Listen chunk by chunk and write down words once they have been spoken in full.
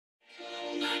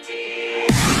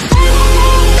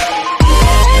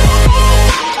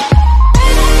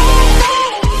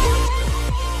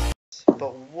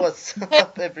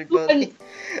up, everybody?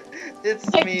 It's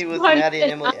Hey, me with 200 Maddie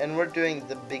and Emily, and we're doing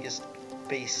the biggest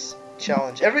base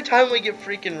challenge. Every time we get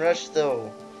freaking rushed,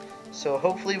 though. So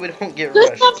hopefully we don't get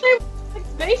Let's rushed. not say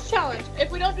biggest base challenge.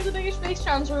 If we don't do the biggest base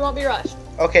challenge, we won't be rushed.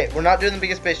 Okay, we're not doing the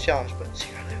biggest base challenge, but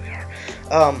secretly we are.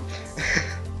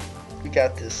 We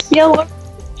got this. Yo,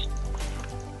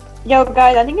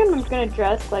 guys, I think I'm gonna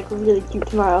dress like really cute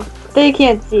tomorrow. They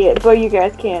can't see it, but you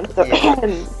guys can. So. Yeah.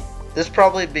 This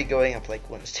probably be going up like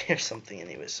Wednesday or something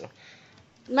anyway, so.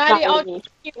 Maddie, I'll Not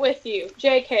get with you.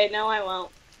 JK, no, I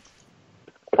won't.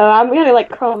 I'm gonna like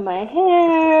curl my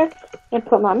hair and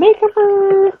put my makeup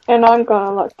on, and I'm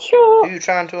gonna look Who cute you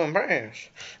trying to impress?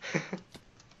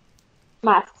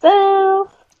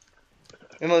 myself.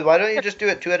 Emily, why don't you just do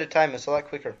it 2 at a time? It's a lot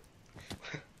quicker.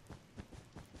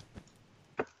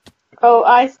 Oh,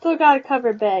 I still gotta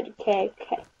cover bed. Okay.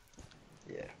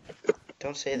 Yeah.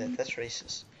 Don't say that. That's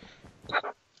racist.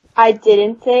 I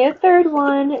didn't say a third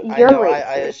one. You're I know. racist.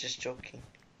 I was just joking.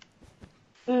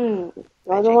 You're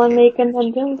Hi, the JK. one making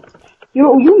them jokes.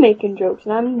 You making jokes,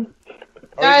 and I'm.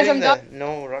 Are Guys, we doing I'm the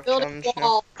no rock Building challenge a now?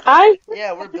 wall.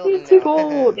 Yeah, we're I building need two now.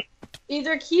 gold.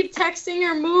 Either keep texting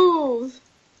or move.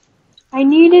 I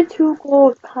needed 2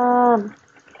 gold. Come.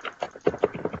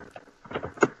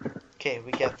 Okay,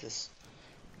 we got this.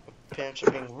 My parents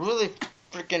are being really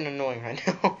freaking annoying right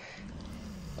now.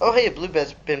 Oh, hey, a blue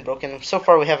bed's been broken. So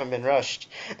far, we haven't been rushed.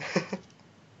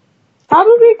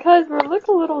 Probably because we're like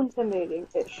a little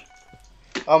intimidating-ish.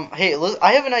 Hey,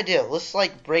 I have an idea. Let's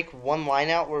like break one line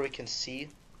out where we can see.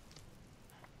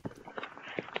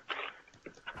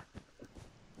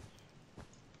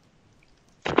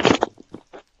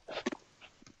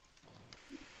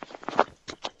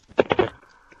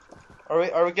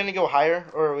 Are we gonna go higher,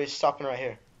 or are we stopping right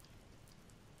here?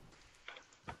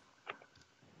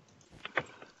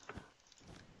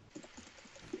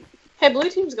 Hey, blue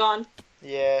team's gone.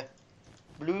 Yeah.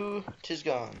 Blue, 'tis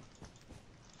gone.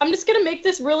 I'm just gonna make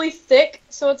this really thick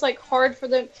so it's like hard for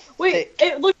them. Wait,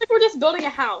 Thick. it looks like we're just building a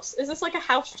house. Is this like a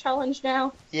house challenge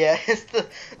now? Yeah, it's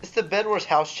the Bedwars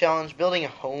house challenge, building a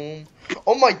home.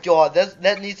 Oh my god,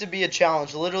 that needs to be a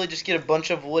challenge. Literally just get a bunch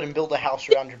of wood and build a house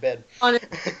around your bed. I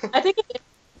think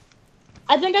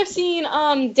I've seen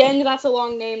Dang That's a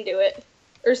Long Name do it.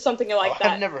 Or something like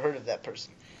that. I've never heard of that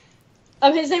person.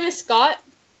 His name is Scott.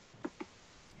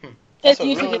 That's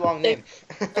His a really long name.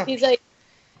 He's a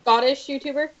Scottish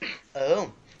YouTuber.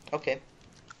 Oh, okay.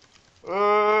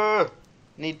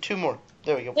 Need 2 more.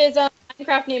 There we go. His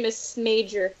Minecraft name is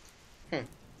Smager.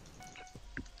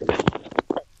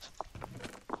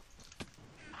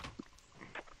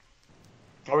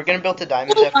 Are we gonna build the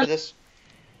diamonds after this?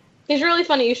 He's really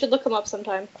funny. You should look him up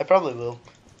sometime. I probably will.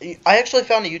 I actually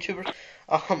found a YouTuber.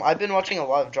 I've been watching a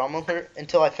lot of Drama Alert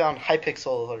until I found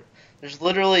Hypixel Alert. There's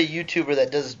literally a YouTuber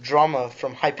that does drama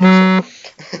from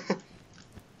Hypixel.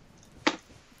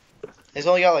 He's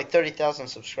only got like 30,000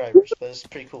 subscribers, but it's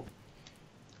pretty cool.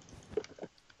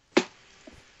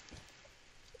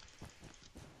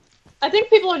 I think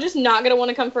people are just not gonna want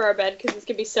to come for our bed because this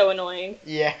could be so annoying.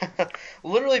 Yeah,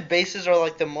 literally bases are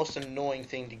like the most annoying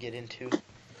thing to get into.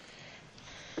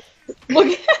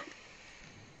 Look,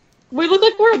 we look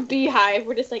like we're a beehive.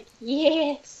 We're just like,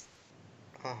 yes.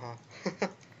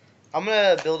 I'm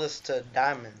gonna build us to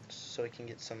diamonds so we can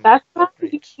get some. That's not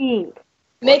upgrades. cheating.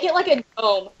 Make it like a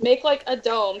dome. Make like a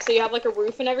dome so you have like a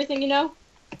roof and everything, you know?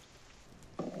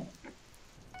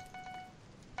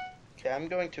 Okay, I'm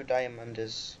going to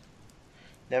diamonds.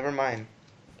 Never mind.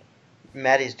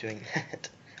 Maddie's doing that.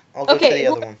 I'll go to the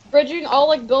other one. Bridging, I'll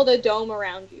like build a dome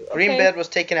around you. Okay? Green bed was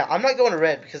taken out. I'm not going to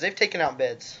red because they've taken out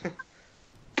beds.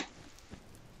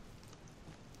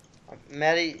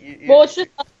 Maddie, you Well, it's just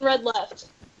red left.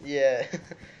 Yeah,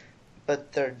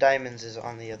 but their diamonds is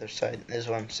on the other side, is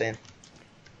what I'm saying.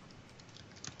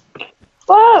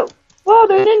 Whoa! Whoa,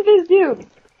 there's invis dude!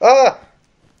 Ah!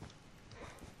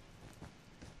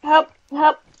 Help!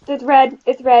 Help! It's red!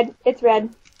 It's red! It's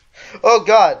red! Oh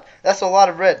god, that's a lot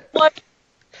of red. What?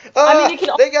 Ah! I mean, it could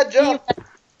They got jumped!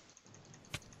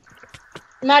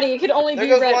 Maddie, it could only There be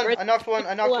goes red. one. Red. I knocked one.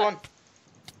 I knocked one.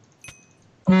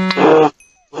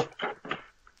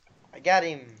 I got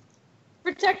him.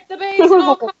 Protect the base at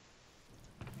all costs.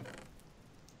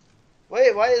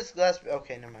 Wait, why is glass...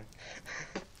 Okay, never mind.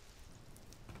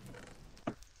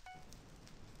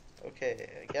 Okay,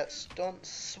 I got stone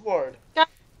sword. Got-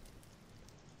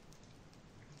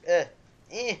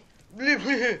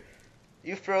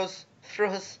 You froze,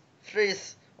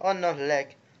 freeze. Oh no,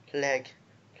 lag.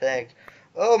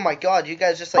 Oh my god, you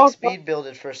guys just like speed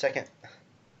builded for a second.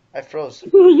 I froze.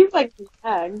 You like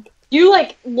lagged. You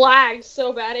like lagged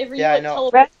so bad. Avery, Yeah, you, I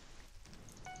know. teleported.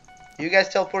 You guys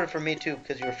teleported for me too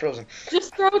because you were frozen.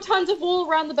 Just throw tons of wool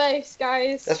around the base,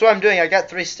 guys. That's what I'm doing. I got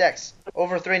 3 stacks.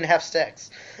 Over 3.5 stacks.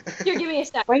 Here, give me a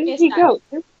stack. Where Give me did a he stack. go?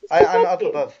 I'm up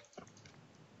above.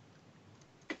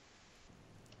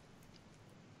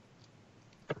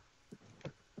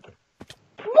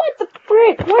 What the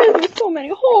frick? Why are there so many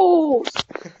holes?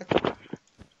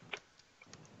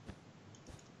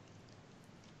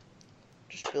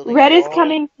 Just building Red a is wall.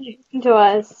 coming to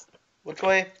us. Which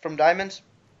way? From diamonds?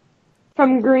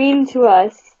 From green to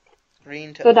us.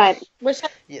 Green to So us. diamond. Which side?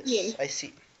 Yes, I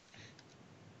see.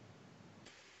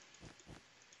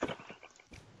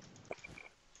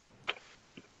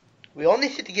 We all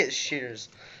need to get shears.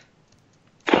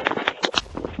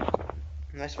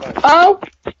 Nice fire. Oh!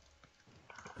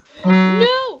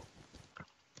 No!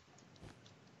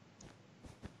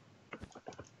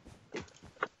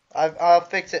 I'll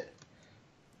fix it.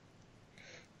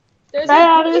 There's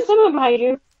There's someone behind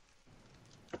you.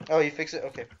 Oh, you fix it?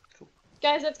 Okay. Cool.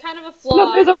 Guys, that's kind of a No,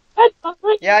 flaw. there's a red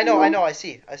behind Yeah, I know,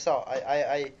 you. I saw.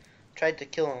 I tried to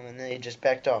kill him and then he just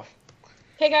backed off.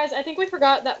 Hey guys, I think we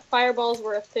forgot that fireballs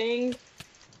were a thing.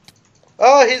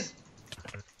 Oh,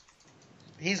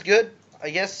 he's good. I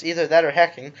guess either that or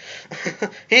hacking.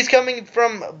 He's coming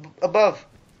from above.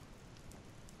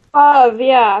 Oh,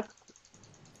 yeah.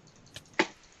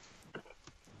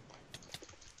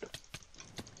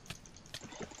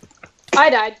 I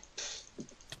died.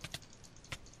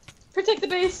 Protect the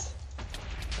base.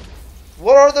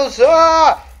 What are those?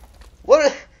 Ah!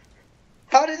 What?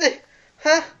 How did they?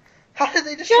 Huh? How did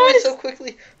they destroy it Guys! so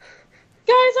quickly?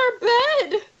 Guys, our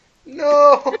bed!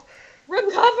 No!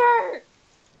 Recover!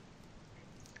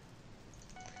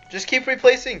 Just keep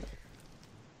replacing.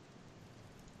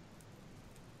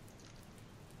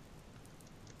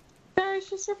 Guys,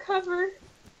 just recover.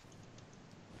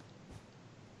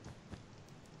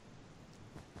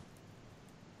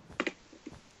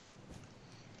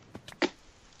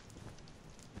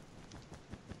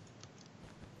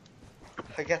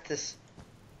 I got this.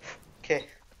 Okay.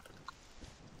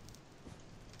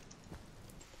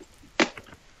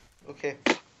 Okay.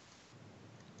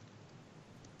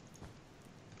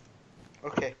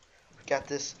 Okay. I got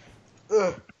this.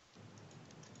 Ugh.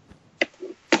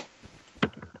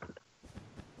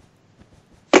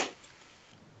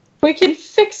 We can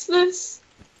fix this.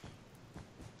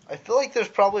 I feel like there's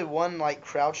probably one like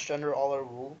crouched under all our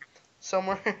wool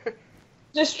somewhere.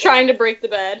 Just trying to break the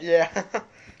bed. Yeah.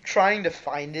 Trying to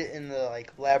find it in the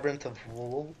like labyrinth of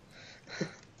wool.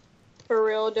 For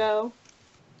real, though.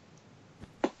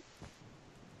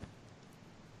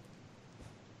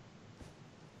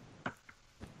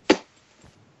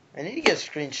 I need to get a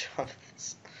screenshot of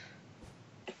this.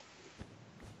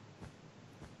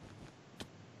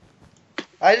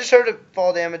 I just heard it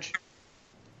fall damage.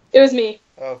 It was me.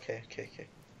 Okay.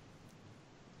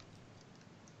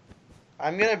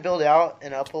 I'm gonna build out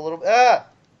and up a little bit. Ah!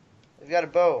 I've got a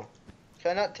bow.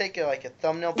 Can I not take like a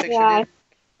thumbnail picture, Yeah. dude?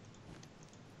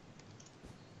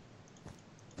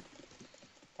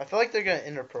 I feel like they're gonna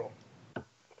ender pearl.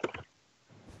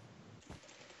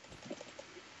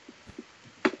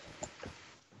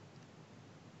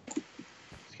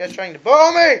 This guy's trying to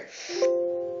bow me!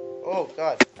 Oh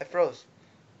god, I froze.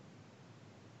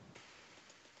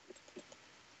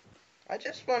 I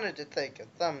just wanted to take a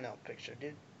thumbnail picture,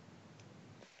 dude.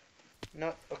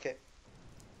 No, okay.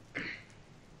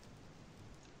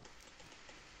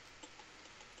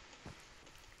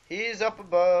 He's up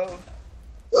above.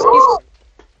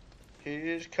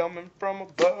 He's coming from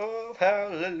above.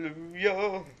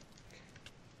 Hallelujah.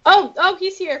 Oh,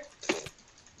 he's here.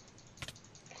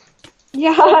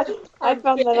 Yeah, I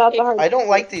found that out the hard I don't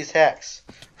like these hacks.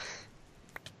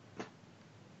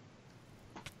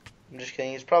 I'm just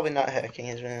kidding. He's probably not hacking.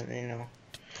 He's been, you know.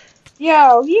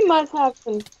 Yo, he must have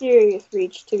some serious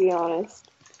reach, to be honest.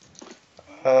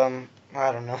 I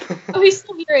don't know. Oh, he's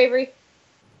still here, Avery.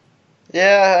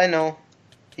 Yeah, I know.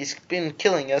 He's been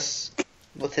killing us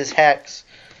with his hacks.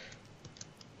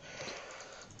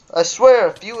 I swear,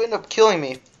 if you end up killing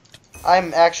me,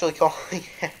 I'm actually calling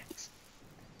hacks.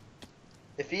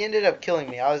 If he ended up killing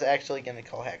me, I was actually gonna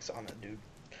call hacks on it, dude.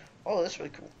 Oh, that's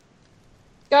really cool.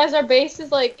 Guys, our base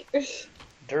is like...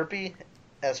 Derpy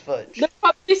as fudge. They're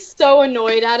probably so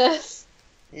annoyed at us.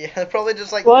 Yeah, they're probably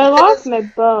just like, Well, I let lost us, my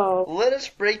bow. let us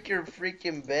break your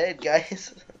freaking bed,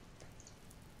 guys.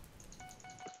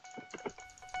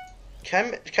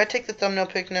 Can I take the thumbnail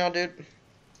pic now, dude?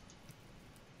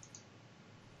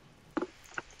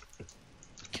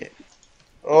 Okay.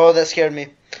 Oh, that scared me.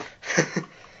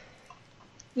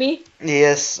 Me?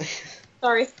 Yes.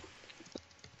 Sorry.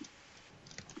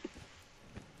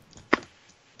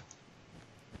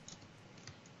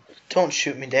 Don't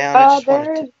shoot me down. I just wanted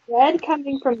There's to. red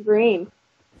coming from green.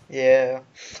 Yeah.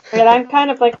 And I'm kind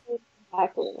of like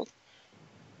back a little.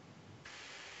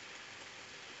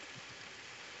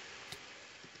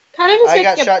 Kind of just I like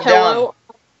got a shot pillow down. on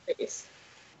my face.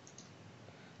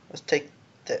 Let's take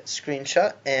that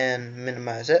screenshot and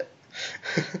minimize it.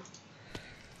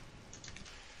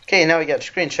 Okay, now we got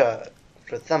a screenshot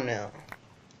for thumbnail.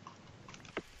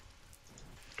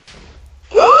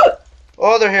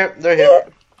 Oh, they're here. They're here.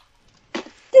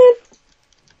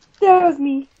 That was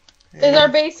me. Is our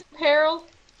base in peril?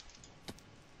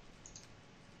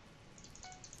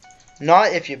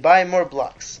 Not if you buy more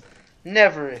blocks.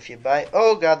 Never if you buy.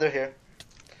 Oh God, they're here.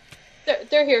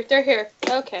 They're here. They're here.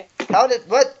 Okay. How did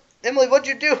what? Emily, what'd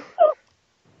you do?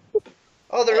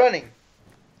 Oh, they're running.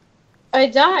 I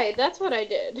died. That's what I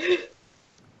did.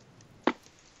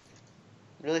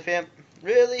 Really, fam?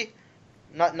 Really?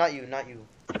 Not you.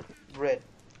 Red.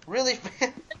 Really,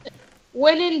 fam?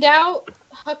 When in doubt,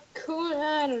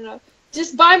 Hakuna. I don't know.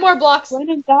 Just buy more blocks. When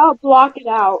in doubt, block it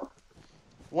out.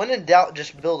 When in doubt,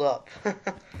 just build up.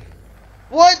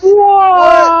 What?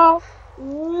 Whoa!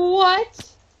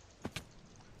 What?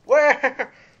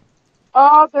 Where?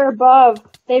 Oh, they're above.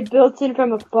 They built in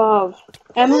from above.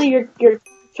 Emily, you're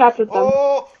trapped with them.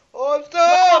 Oh, I'm stuck.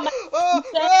 Wow, Oh,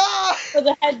 my- ah! For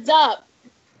the heads up.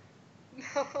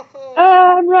 No.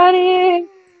 I'm running.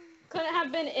 Couldn't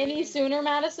have been any sooner,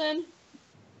 Madison.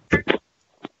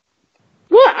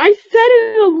 What? I said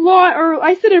it a lot, or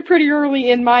I said it pretty early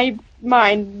in my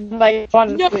mind, like,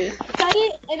 honestly. No, I said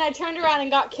it, and I turned around and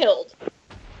got killed.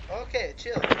 Okay,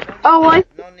 chill. Oh, I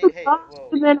No need hate. Whoa.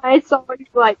 and then I saw you,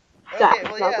 like, Okay, that.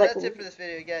 well, and I was yeah, like, that's it for this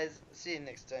video, guys. See you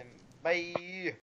next time. Bye.